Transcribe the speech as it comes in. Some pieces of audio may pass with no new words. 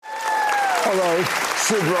Hello,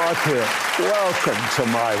 Sid Roth here. Welcome to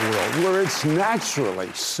my world, where it's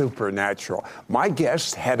naturally supernatural. My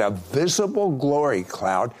guest had a visible glory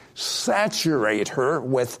cloud saturate her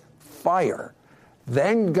with fire.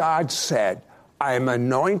 Then God said, I am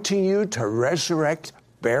anointing you to resurrect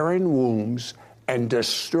barren wombs and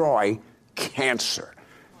destroy cancer.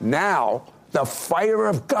 Now, the fire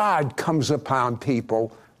of God comes upon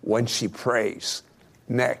people when she prays.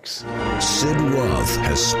 Next. Sid Roth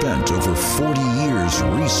has spent over 40 years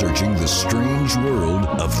researching the strange world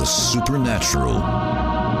of the supernatural.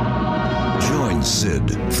 Join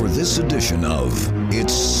Sid for this edition of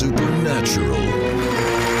It's Supernatural.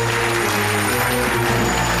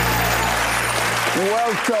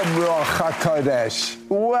 Welcome, Ruach HaKodesh.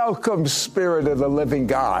 Welcome, Spirit of the Living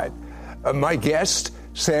God. My guest,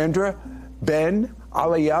 Sandra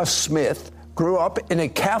Benaglia Smith, grew up in a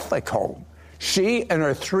Catholic home. She and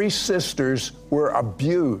her three sisters were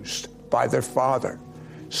abused by their father.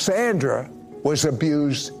 Sandra was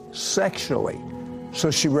abused sexually,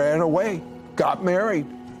 so she ran away, got married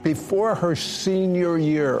before her senior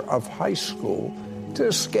year of high school to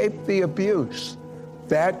escape the abuse.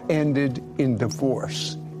 That ended in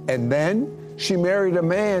divorce. And then she married a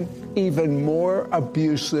man even more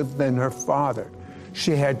abusive than her father.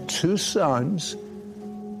 She had 2 sons,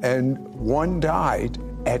 and one died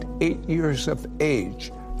at 8 years of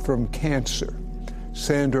age from cancer.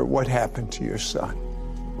 Sandra, what happened to your son?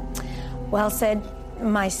 Well, Sid,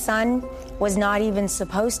 my son was not even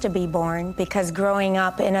supposed to be born because growing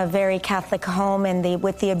up in a very Catholic home and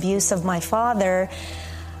with the abuse of my father,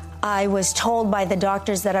 I was told by the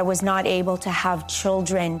doctors that I was not able to have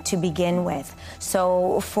children to begin with.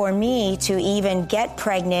 So for me to even get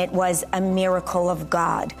pregnant was a miracle of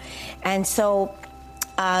God. And so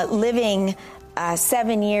living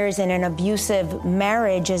 7 years in an abusive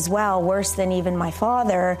marriage as well, worse than even my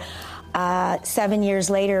father. 7 years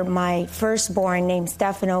later, my firstborn named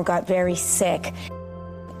Stefano got very sick.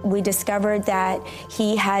 We discovered that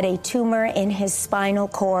he had a tumor in his spinal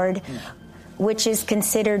cord, which is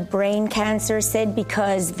considered brain cancer, Sid,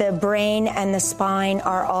 because the brain and the spine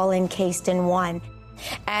are all encased in one.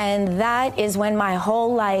 And that is when my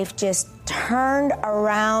whole life just turned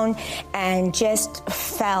around and just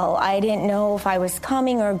fell. I didn't know if I was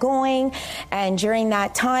coming or going. And during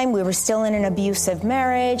that time, we were still in an abusive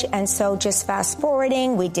marriage. And so just fast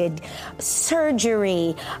forwarding, we did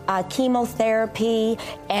surgery, chemotherapy,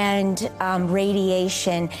 and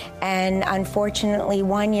radiation. And unfortunately,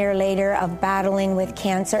 1 year later of battling with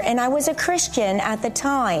cancer, and I was a Christian at the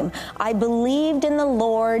time. I believed in the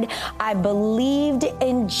Lord. I believed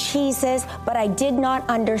in Jesus, but I did not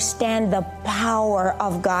understand the power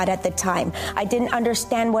of God at the time. I didn't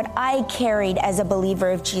understand what I carried as a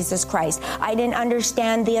believer of Jesus Christ. I didn't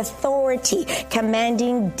understand the authority,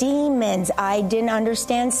 commanding demons. I didn't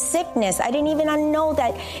understand sickness. I didn't even know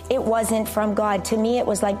that it wasn't from God. To me, it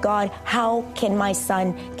was like, God, how can my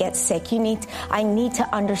son get sick? I need to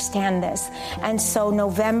understand this. And so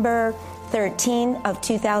November 13 of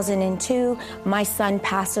 2002, my son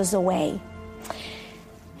passes away.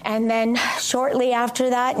 And then shortly after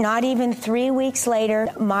that, not even 3 weeks later,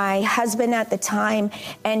 my husband at the time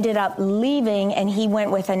ended up leaving, and he went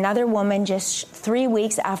with another woman just 3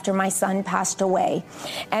 weeks after my son passed away.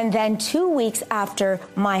 And then 2 weeks after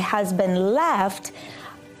my husband left,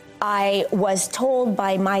 I was told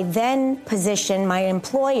by my then position, my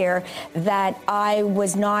employer, that I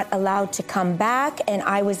was not allowed to come back, and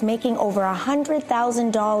I was making over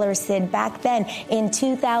 $100,000, Sid, back then in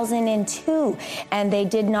 2002, and they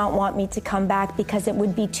did not want me to come back because it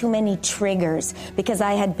would be too many triggers, because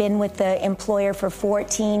I had been with the employer for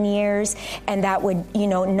 14 years, and that would,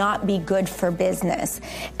 not be good for business.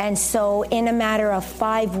 And so in a matter of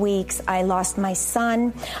 5 weeks, I lost my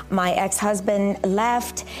son, my ex-husband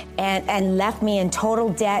left, and left me in total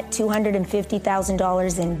debt,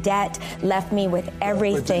 $250,000 in debt, left me with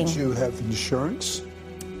everything. But did you have insurance?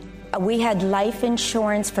 We had life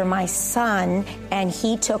insurance for my son, and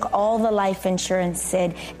he took all the life insurance,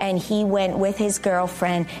 Sid, and he went with his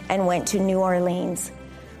girlfriend and went to New Orleans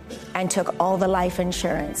and took all the life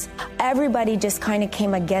insurance. Everybody just kind of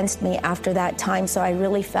came against me after that time, so I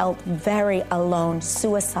really felt very alone,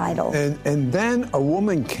 suicidal. And then a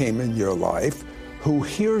woman came in your life who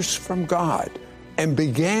hears from God and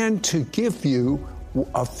began to give you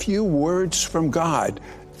a few words from God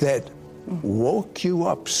that woke you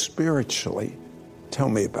up spiritually. Tell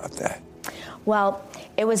me about that. Well,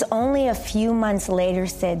 it was only a few months later,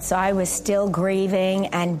 Sid, so I was still grieving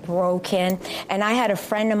and broken. And I had a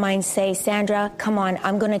friend of mine say, Sandra, come on,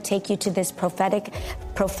 I'm going to take you to this prophetic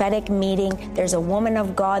prophetic meeting. There's a woman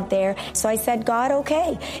of God there. So I said, God,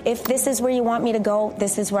 okay, if this is where you want me to go,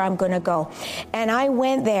 this is where I'm going to go. And I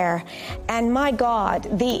went there, and my God,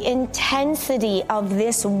 the intensity of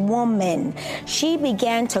this woman, she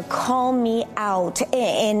began to call me out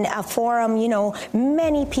in a forum. You know,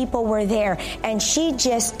 many people were there, and she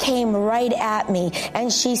just came right at me,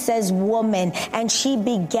 and she says, woman, and she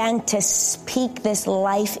began to speak this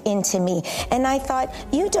life into me. And I thought,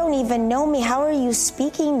 you don't even know me. How are you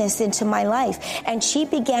speaking this into my life? And she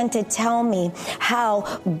began to tell me how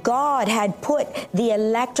God had put the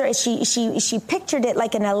she pictured it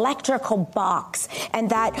like an electrical box, and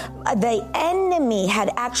that the enemy had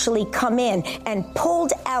actually come in and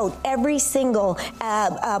pulled out every single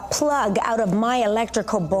plug out of my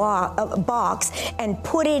electrical box and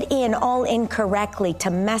put it in all incorrectly to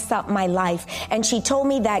mess up my life. And she told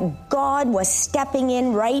me that God was stepping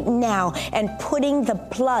in right now and putting the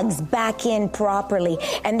plugs back in properly,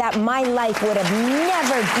 and that my life would have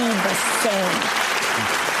never been the same.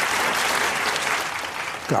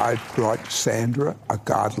 God brought Sandra a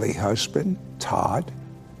godly husband, Todd.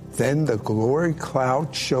 Then the glory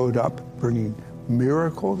cloud showed up, bringing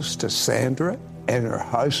miracles to Sandra and her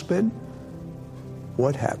husband.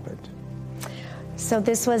 What happened? So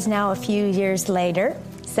this was now a few years later.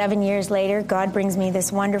 7 years later, God brings me this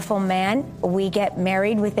wonderful man. We get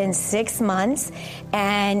married within 6 months,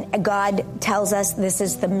 and God tells us, this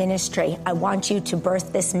is the ministry. I want you to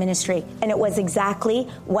birth this ministry. And it was exactly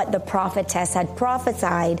what the prophetess had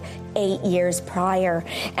prophesied 8 years prior.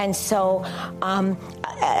 And so,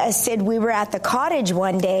 Sid, we were at the cottage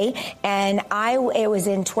one day, and it was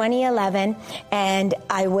in 2011, and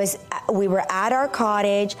we were at our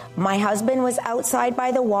cottage. My husband was outside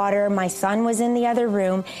by the water. My son was in the other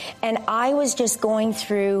room, and I was just going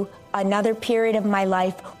through another period of my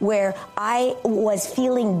life where I was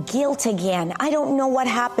feeling guilt again. I don't know what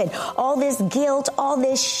happened. All this guilt, all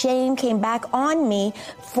this shame came back on me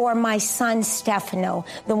for my son, Stefano,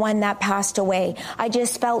 the one that passed away. I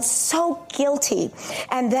just felt so guilty.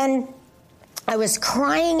 And then I was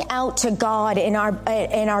crying out to God in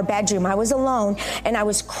our bedroom. I was alone, and I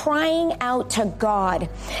was crying out to God.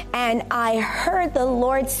 And I heard the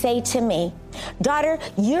Lord say to me, daughter,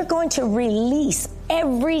 you're going to release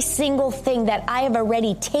every single thing that I have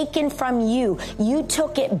already taken from you. You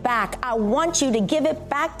took it back. I want you to give it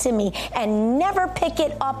back to me and never pick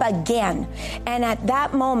it up again. And at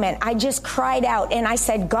that moment, I just cried out and I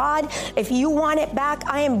said, God, if you want it back,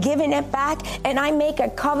 I am giving it back, and I make a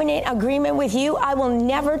covenant agreement with you. I will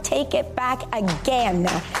never take it back again.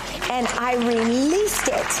 And I released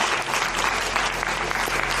it.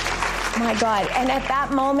 My God. And at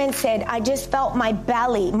that moment, Sid, I just felt my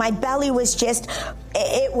belly was just,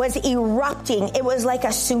 it was erupting. It was like a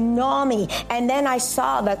tsunami. And then I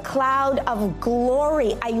saw the cloud of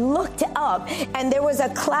glory. I looked up, and there was a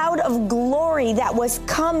cloud of glory that was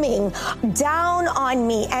coming down on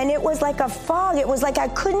me. And it was like a fog. It was like I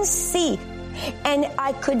couldn't see. And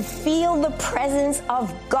I could feel the presence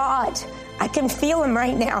of God. I can feel him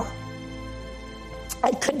right now.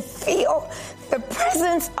 I could feel the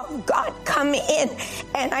presence of God come in,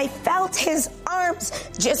 and I felt his arms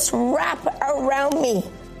just wrap around me.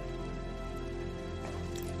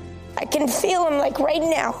 I can feel him like right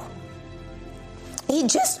now. He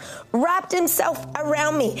just wrapped himself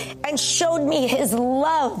around me and showed me his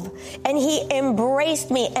love, and he embraced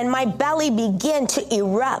me, and my belly began to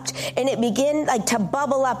erupt, and it began like to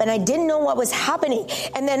bubble up, and I didn't know what was happening.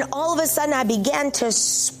 And then all of a sudden I began to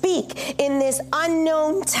speak in this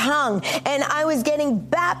unknown tongue, and I was getting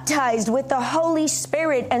baptized with the Holy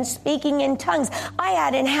Spirit and speaking in tongues. I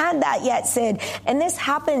hadn't had that yet, Sid, and this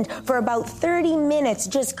happened for about 30 minutes,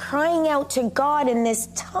 just crying out to God in this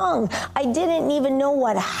tongue. I didn't even know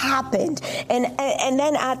what happened. And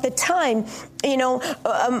then at the time, you know,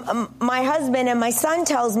 my husband and my son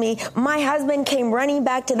tells me my husband came running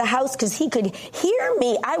back to the house because he could hear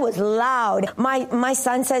me. I was loud. My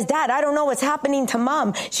son says, Dad, I don't know what's happening to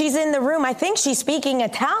Mom. She's in the room. I think she's speaking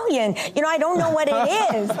Italian. You know, I don't know what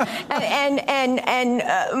it is. And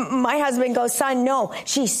my husband goes, son, no,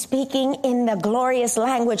 she's speaking in the glorious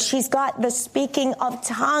language. She's got the speaking of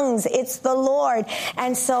tongues. It's the Lord.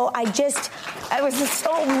 And so it was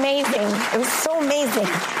so amazing. It was so amazing.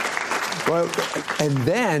 Well, and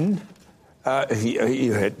then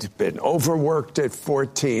you had been overworked at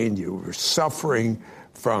 14. You were suffering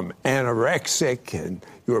from anorexic and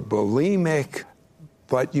you were bulimic,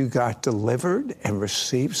 but you got delivered and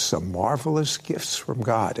received some marvelous gifts from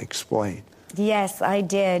God. Explain. Yes, I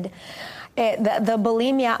did. The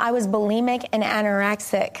bulimia, I was bulimic and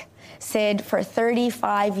anorexic. Sid, for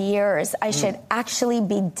 35 years. I should actually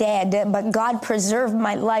be dead, but God preserved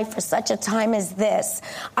my life for such a time as this.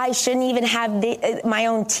 I shouldn't even have my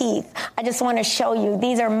own teeth. I just want to show you,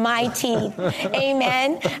 these are my teeth.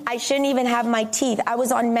 Amen. I shouldn't even have my teeth. I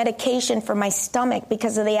was on medication for my stomach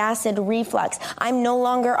because of the acid reflux. I'm no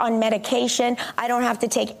longer on medication. I don't have to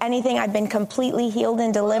take anything. I've been completely healed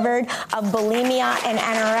and delivered of bulimia and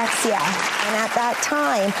anorexia. And at that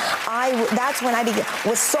time, that's when I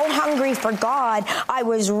was so hungry for God. I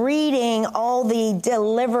was reading all the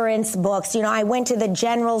deliverance books. You know, I went to the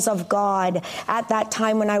Generals of God at that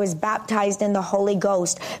time when I was baptized in the Holy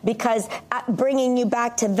Ghost, because bringing you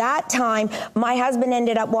back to that time, my husband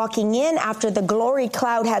ended up walking in after the glory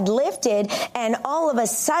cloud had lifted, and all of a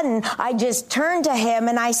sudden I just turned to him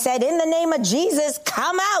and I said, in the name of Jesus,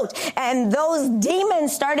 come out. And those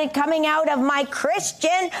demons started coming out of my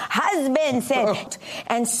Christian husband, said.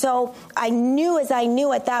 And so I knew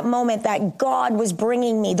at that moment that God was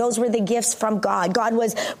bringing me. Those were the gifts from God. God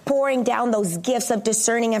was pouring down those gifts of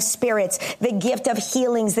discerning of spirits, the gift of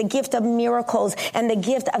healings, the gift of miracles, and the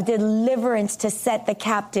gift of deliverance to set the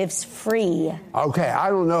captives free. Okay, I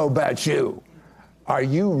don't know about you. Are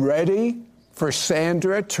you ready for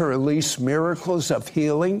Sandra to release miracles of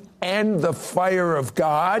healing and the fire of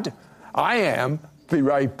God? I am. Be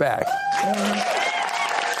right back.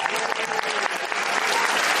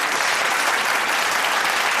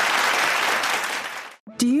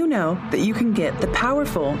 Do you know that you can get the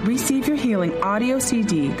powerful Receive Your Healing audio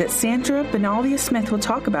CD that Sandra Benaglia Smith will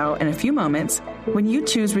talk about in a few moments when you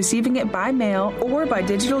choose receiving it by mail or by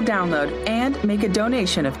digital download and make a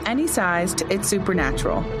donation of any size to It's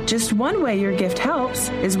Supernatural? Just one way your gift helps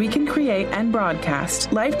is we can create and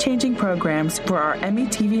broadcast life-changing programs for our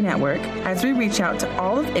METV network as we reach out to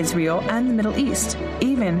all of Israel and the Middle East,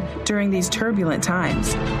 even during these turbulent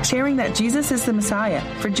times, sharing that Jesus is the Messiah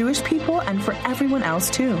for Jewish people and for everyone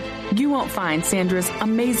else too. You won't find Sandra's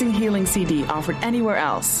amazing healing CD offered anywhere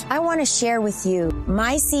else. I want to share with you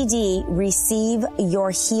my CD, Receive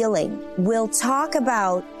Your Healing. We'll talk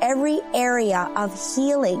about every area of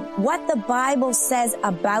healing, what the Bible says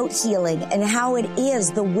about healing, and how it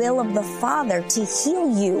is the will of the Father to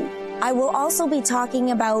heal you. I will also be talking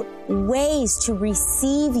about ways to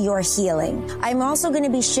receive your healing. I'm also going to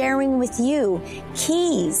be sharing with you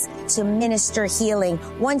keys to minister healing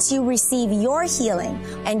once you receive your healing,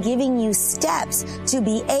 and giving you steps to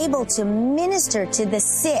be able to minister to the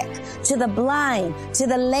sick, to the blind, to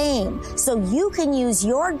the lame, so you can use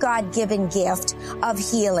your God-given gift of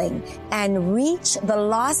healing and reach the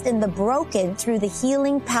lost and the broken through the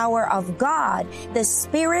healing power of God. The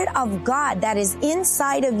Spirit of God that is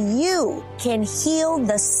inside of you can heal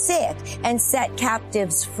the sick and set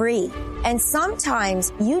captives free. And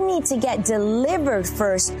sometimes you need to get delivered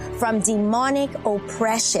first from demonic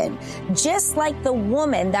oppression. Just like the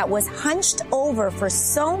woman that was hunched over for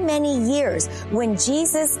so many years when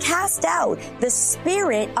Jesus cast out the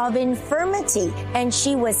spirit of infirmity and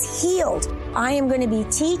she was healed. I am going to be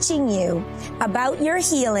teaching you about your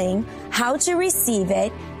healing, how to receive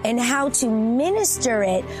it, and how to minister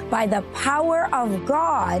it by the power of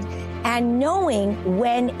God, and knowing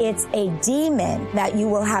when it's a demon that you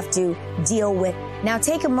will have to deal with. Now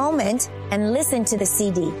take a moment and listen to the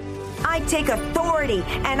CD. I take authority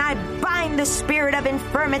and I bind the spirit of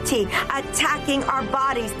infirmity attacking our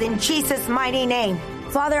bodies in Jesus' mighty name.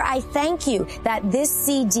 Father, I thank you that this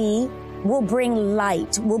CD will bring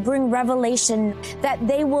light, will bring revelation, that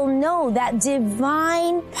they will know that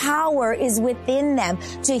divine power is within them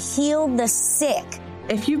to heal the sick.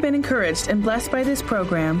 If you've been encouraged and blessed by this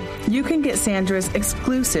program, you can get Sandra's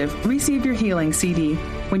exclusive Receive Your Healing CD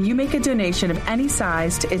when you make a donation of any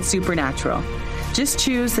size to It's Supernatural. Just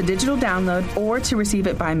choose the digital download or to receive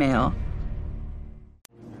it by mail.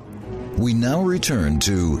 We now return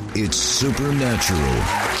to It's Supernatural.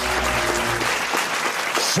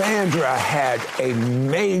 Sandra had a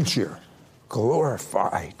major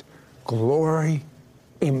glorified glory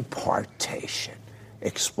impartation.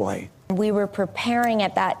 Explain. We were preparing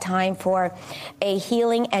at that time for a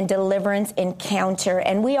healing and deliverance encounter,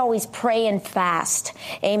 and we always pray and fast.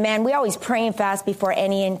 Amen. We always pray and fast before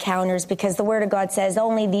any encounters, because the Word of God says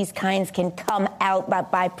only these kinds can come out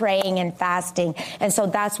but by praying and fasting. And so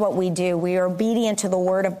that's what we do. We are obedient to the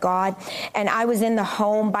Word of God. And I was in the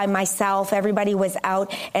home by myself. Everybody was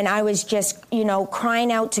out, and I was just,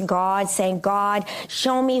 crying out to God, saying, God,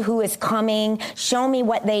 show me who is coming. Show me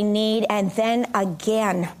what they need. And then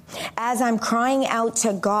again, as I'm crying out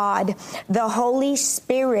to God, the Holy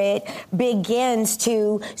Spirit begins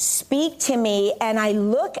to speak to me, and I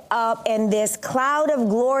look up, and this cloud of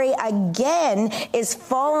glory again is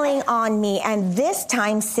falling on me. And this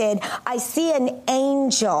time, Sid, I see an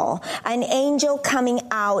angel coming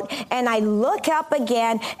out, and I look up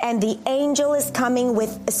again, and the angel is coming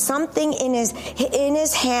with something in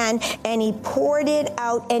his hand, and he poured it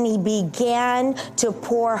out, and he began to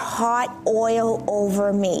pour hot oil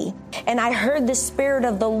over me. And I heard the Spirit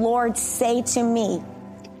of the Lord say to me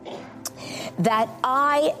that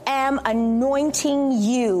I am anointing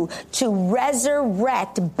you to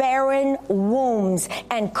resurrect barren wombs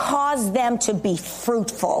and cause them to be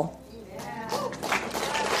fruitful.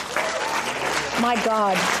 My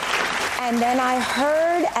God. And then I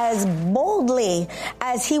heard, as boldly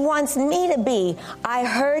as he wants me to be, I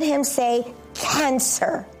heard him say,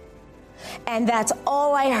 cancer. And that's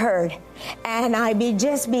all I heard. And I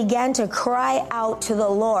just began to cry out to the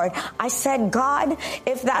Lord. I said, God,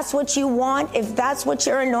 if that's what you want, if that's what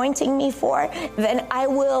you're anointing me for, then I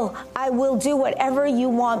will do whatever you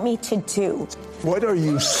want me to do. What are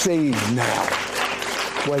you seeing now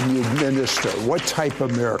when you minister? What type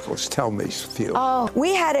of miracles? Tell me a few. Oh,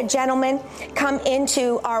 we had a gentleman come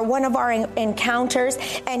into one of our encounters,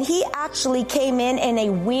 and he actually came in a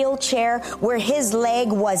wheelchair where his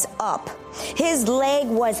leg was up. His leg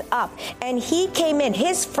was up, and he came in.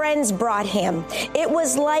 His friends brought him. It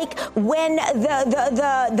was like when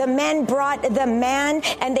the men brought the man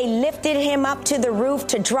and they lifted him up to the roof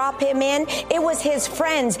to drop him in. It was his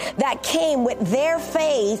friends that came with their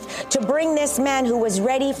faith to bring this man who was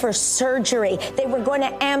ready for surgery. They were going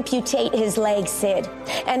to amputate his leg, Sid.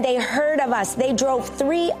 And they heard of us. They drove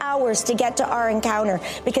 3 hours to get to our encounter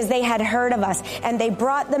because they had heard of us. And they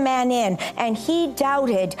brought the man in, and he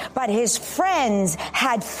doubted, but his friends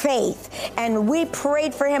had faith, and we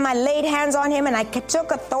prayed for him. I laid hands on him, and I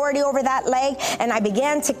took authority over that leg, and I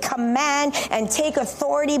began to command and take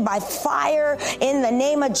authority by fire in the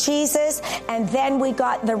name of Jesus. And then we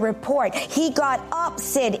got the report. He got up,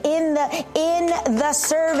 Sid, in the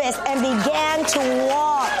service and began to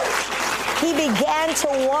walk. He began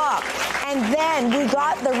to walk, and then we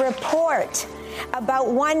got the report.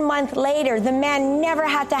 About 1 month later, the man never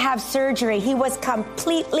had to have surgery. He was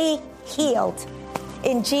completely healed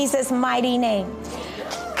in Jesus' mighty name.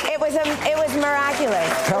 It was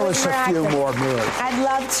miraculous. Tell us a few more miracles. I'd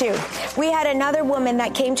love to. We had another woman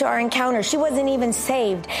that came to our encounter. She wasn't even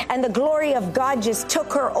saved, and the glory of God just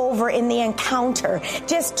took her over in the encounter.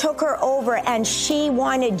 Just took her over, and she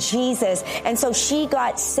wanted Jesus, and so she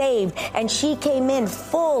got saved, and she came in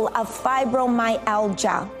full of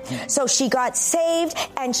fibromyalgia. So she got saved,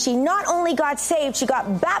 and she not only got saved, she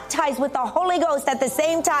got baptized with the Holy Ghost at the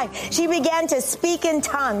same time. She began to speak in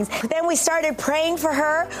tongues. Then we started praying for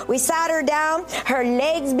her. We sat her down. Her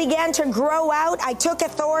legs began to grow out. I took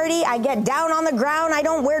authority. I get down on the ground. I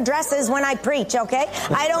don't wear dresses when I preach, okay?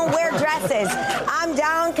 I don't wear dresses. I'm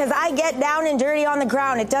down because I get down and dirty on the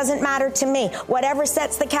ground. It doesn't matter to me. Whatever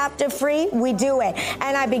sets the captive free, we do it.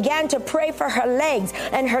 And I began to pray for her legs,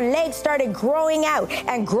 and her legs started growing out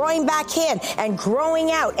and growing back in and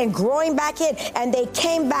growing out and growing back in, and they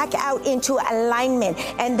came back out into alignment.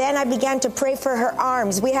 And then I began to pray for her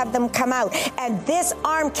arms. We have them come out, and this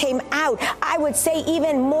arm came out, I would say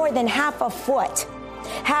even more than half a foot,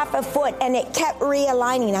 and it kept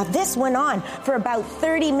realigning. Now, this went on for about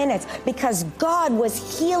 30 minutes because God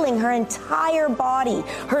was healing her entire body,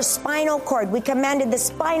 her spinal cord. We commanded the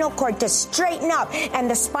spinal cord to straighten up, and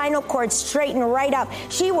the spinal cord straightened right up.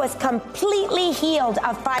 She was completely healed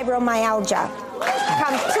of fibromyalgia.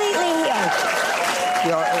 Completely healed.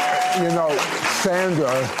 You know,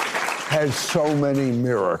 Sandra has so many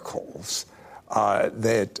miracles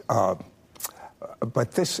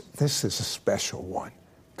but this is a special one.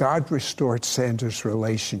 God restored Sandra's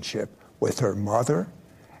relationship with her mother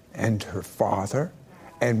and her father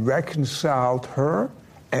and reconciled her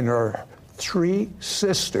and her 3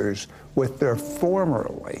 sisters with their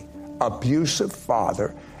formerly abusive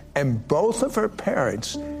father, and both of her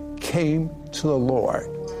parents came to the Lord.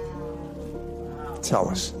 Tell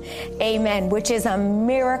us. Amen, which is a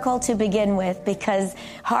miracle to begin with, because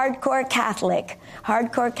hardcore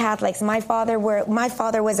Catholics, my father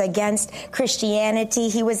was against Christianity.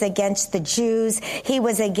 He was against the Jews. He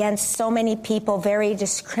was against so many people, very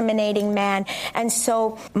discriminating man. And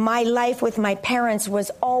so my life with my parents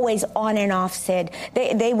was always on and off, Sid.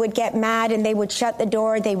 They would get mad and they would shut the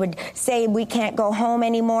door. They would say, we can't go home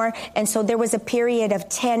anymore. And so there was a period of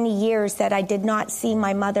 10 years that I did not see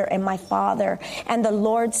my mother and my father. And and the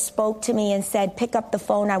Lord spoke to me and said, pick up the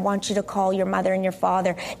phone. I want you to call your mother and your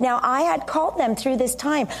father. Now, I had called them through this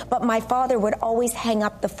time, but my father would always hang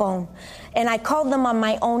up the phone. And I called them on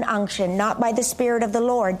my own unction, not by the Spirit of the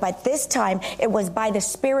Lord, but this time it was by the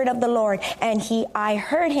Spirit of the Lord. And I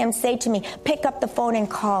heard him say to me, pick up the phone and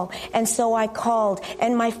call. And so I called,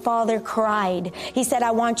 and my father cried. He said,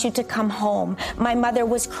 I want you to come home. My mother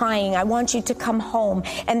was crying. I want you to come home.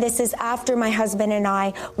 And this is after my husband and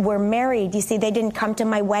I were married. You see, they didn't come to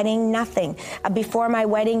my wedding, nothing. Before my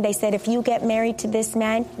wedding, they said, if you get married to this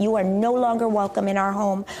man, you are no longer welcome in our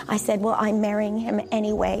home. I said, well, I'm marrying him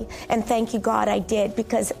anyway. And thank you, God, I did,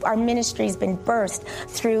 because our ministry's been birthed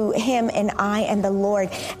through him and I and the Lord.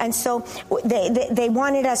 And so they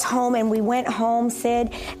wanted us home, and we went home,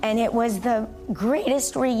 Sid, and it was the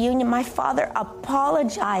greatest reunion. My father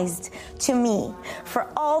apologized to me for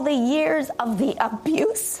all the years of the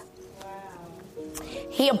abuse.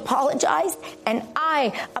 He apologized, and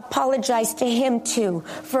I apologized to him too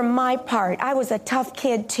for my part. I was a tough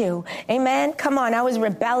kid too. Amen? Come on, I was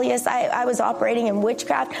rebellious. I was operating in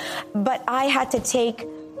witchcraft, but I had to take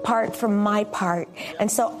part from my part.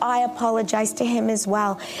 And so I apologized to him as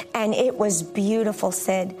well. And it was beautiful,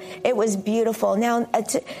 Sid. It was beautiful. Now,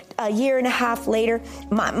 a year and a half later,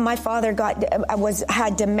 my father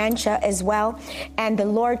had dementia as well. And the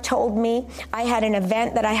Lord told me I had an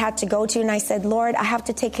event that I had to go to. And I said, Lord, I have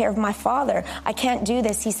to take care of my father. I can't do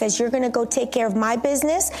this. He says, you're going to go take care of my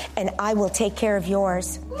business, and I will take care of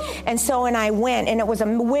yours. And so, and I went, and it was a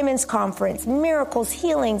women's conference, miracles,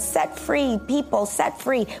 healing, set free, people set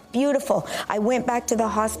free. Beautiful. I went back to the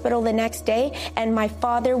hospital the next day, and my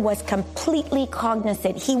father was completely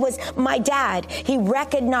cognizant. He was my dad. He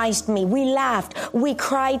recognized me. We laughed. We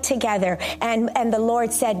cried together. And the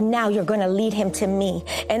Lord said, now you're going to lead him to me.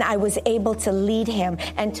 And I was able to lead him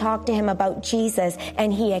and talk to him about Jesus,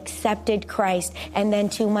 and he accepted Christ. And then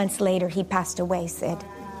 2 months later, he passed away, Sid.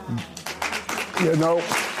 You know,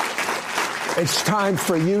 it's time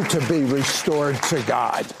for you to be restored to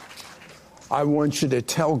God. I want you to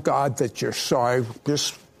tell God that you're sorry,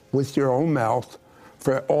 just with your own mouth,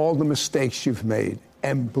 for all the mistakes you've made,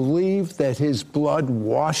 and believe that his blood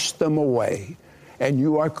washed them away and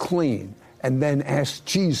you are clean. And then ask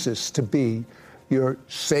Jesus to be your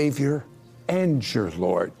Savior and your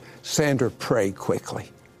Lord. Sandra, pray quickly.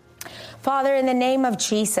 Father, in the name of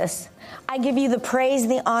Jesus, I give you the praise,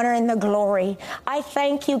 the honor, and the glory. I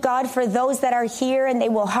thank you, God, for those that are here and they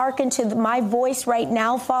will hearken to my voice right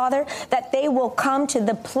now, Father, that they will come to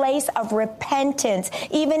the place of repentance,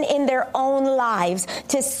 even in their own lives,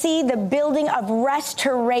 to see the building of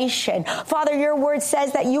restoration. Father, your word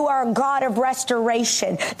says that you are a God of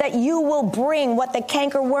restoration, that you will bring what the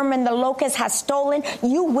cankerworm and the locust has stolen.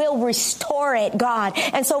 You will restore it, God.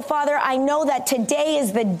 And so, Father, I know that today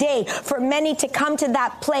is the day for many to come to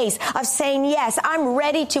that place of saying, yes, I'm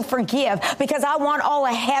ready to forgive because I want all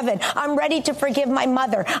of heaven. I'm ready to forgive my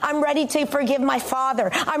mother. I'm ready to forgive my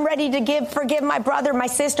father. I'm ready to forgive my brother, my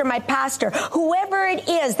sister, my pastor. Whoever it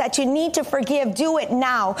is that you need to forgive, do it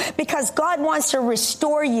now, because God wants to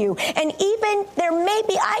restore you. And even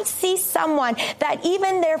I see someone that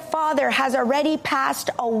even their father has already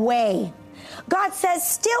passed away. God says,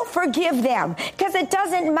 still forgive them, because it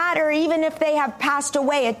doesn't matter even if they have passed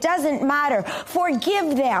away. It doesn't matter.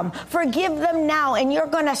 Forgive them. Forgive them now, and you're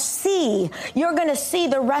going to see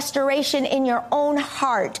the restoration in your own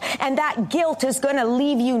heart, and that guilt is going to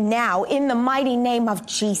leave you now in the mighty name of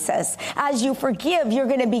Jesus. As you forgive, you're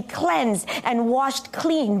going to be cleansed and washed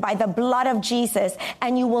clean by the blood of Jesus,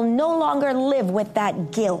 and you will no longer live with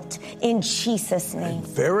that guilt in Jesus' name. And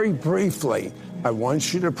very briefly, I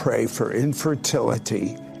want you to pray for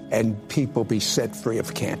infertility and people be set free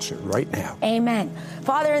of cancer right now. Amen.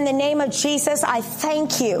 Father, in the name of Jesus, I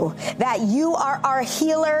thank you that you are our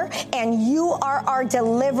healer and you are our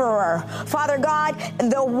deliverer. Father God,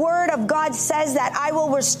 the word of God says that I will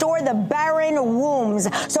restore the barren wombs.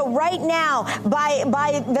 So right now,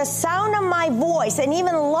 by the sound of my voice, and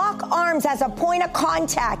even lock arms as a point of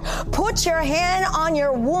contact, put your hand on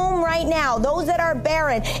your womb right now. Those that are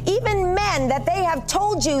barren, even men that they have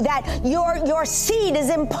told you that your seed is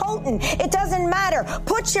impotent. It doesn't matter.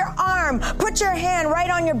 Put your hand right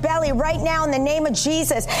on your belly right now in the name of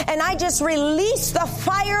Jesus. And I just release the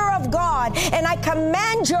fire of God, and I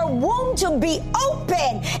command your womb to be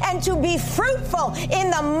open and to be fruitful in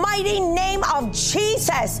the mighty name of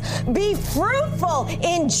Jesus. Be fruitful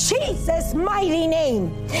in Jesus' mighty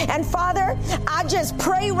name. And Father, I just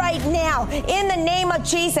pray right now in the name of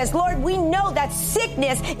Jesus. Lord, we know that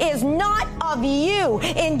sickness is not of you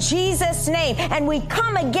in Jesus' name. And we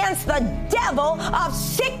come against against the devil of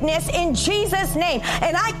sickness in Jesus' name.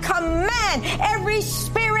 And I command every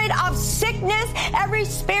spirit of sickness, every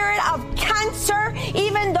spirit of cancer,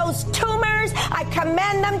 even those tumors, I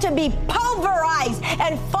command them to be pulverized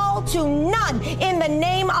and fall to none in the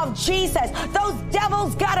name of Jesus. Those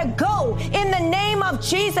devils gotta go in the name of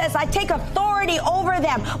Jesus. I take authority over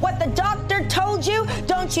them. What the doctor told you,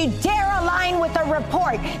 don't you dare align with a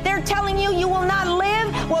report. They're telling you you will not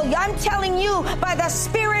live. Well, I'm telling you by the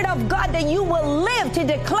Spirit of God that you will live to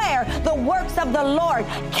declare the works of the Lord.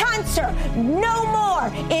 Cancer, no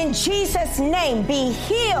more in Jesus' name. Be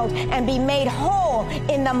healed and be made whole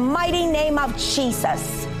in the mighty name of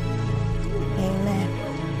Jesus. Amen.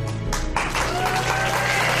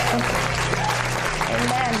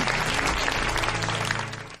 Amen.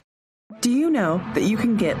 Do you know that you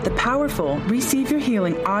can get the powerful Receive Your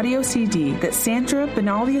Healing audio CD that Sandra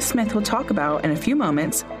Benaglia Smith will talk about in a few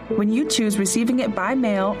moments when you choose receiving it by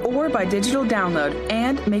mail or by digital download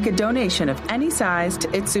and make a donation of any size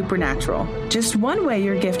to It's Supernatural? Just one way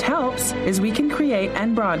your gift helps is we can create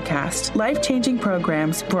and broadcast life-changing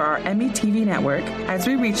programs for our METV network as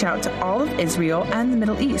we reach out to all of Israel and the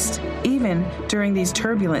Middle East, even during these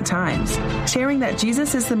turbulent times, sharing that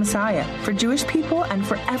Jesus is the Messiah for Jewish people and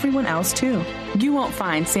for everyone else too. You won't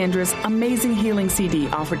find Sandra's amazing healing CD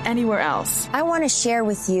offered anywhere else. I want to share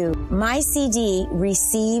with you my CD,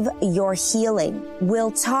 Receive Your Healing.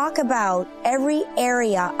 We'll talk about every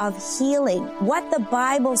area of healing, what the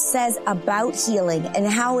Bible says about healing, and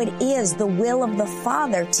how it is the will of the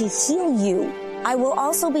Father to heal you. I will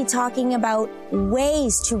also be talking about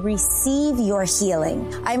ways to receive your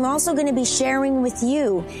healing. I'm also going to be sharing with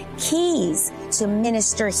you keys to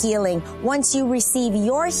minister healing once you receive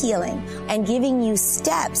your healing, and giving you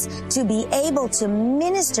steps to be able to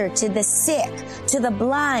minister to the sick, to the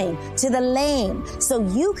blind, to the lame, so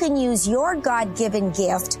you can use your God-given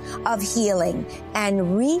gift of healing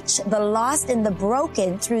and reach the lost and the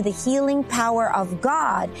broken through the healing power of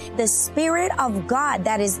God. The Spirit of God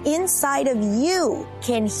that is inside of you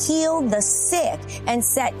can heal the sick and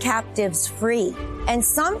set captives free. And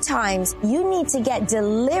sometimes you need to get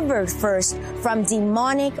delivered first from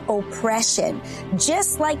demonic oppression.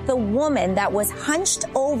 Just like the woman that was hunched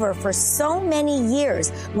over for so many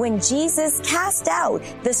years when Jesus cast out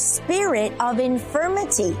the spirit of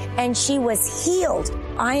infirmity and she was healed.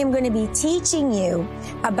 I am going to be teaching you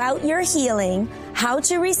about your healing, how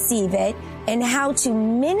to receive it, and how to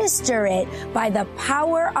minister it by the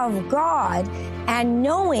power of God, and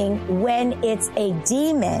knowing when it's a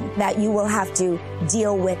demon that you will have to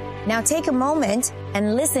deal with. Now take a moment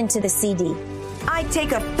and listen to the CD. I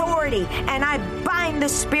take authority and I bind the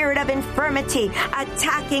spirit of infirmity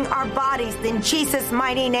attacking our bodies in Jesus'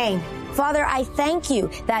 mighty name. Father, I thank you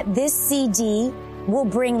that this CD will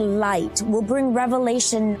bring light, will bring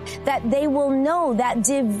revelation, that they will know that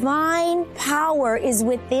divine power is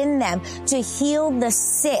within them to heal the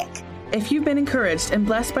sick. If you've been encouraged and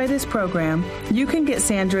blessed by this program, you can get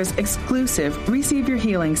Sandra's exclusive Receive Your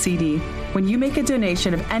Healing CD when you make a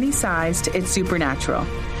donation of any size to It's Supernatural.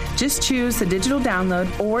 Just choose the digital download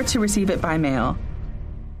or to receive it by mail.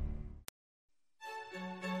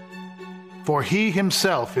 For he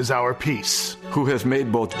himself is our peace, who has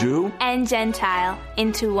made both Jew and Gentile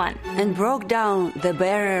into one, and broke down the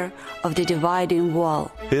barrier of the dividing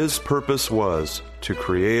wall. His purpose was to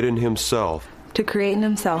create in himself.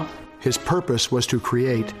 His purpose was to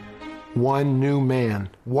create one new man.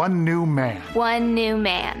 One new man. One new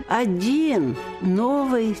man. Один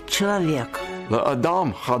новый человек.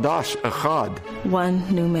 L'adam chadash echad. One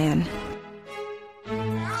new man.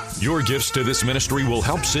 Your gifts to this ministry will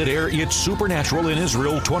help Sid air It's Supernatural in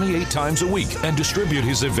Israel 28 times a week and distribute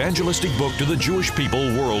his evangelistic book to the Jewish people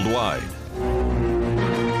worldwide.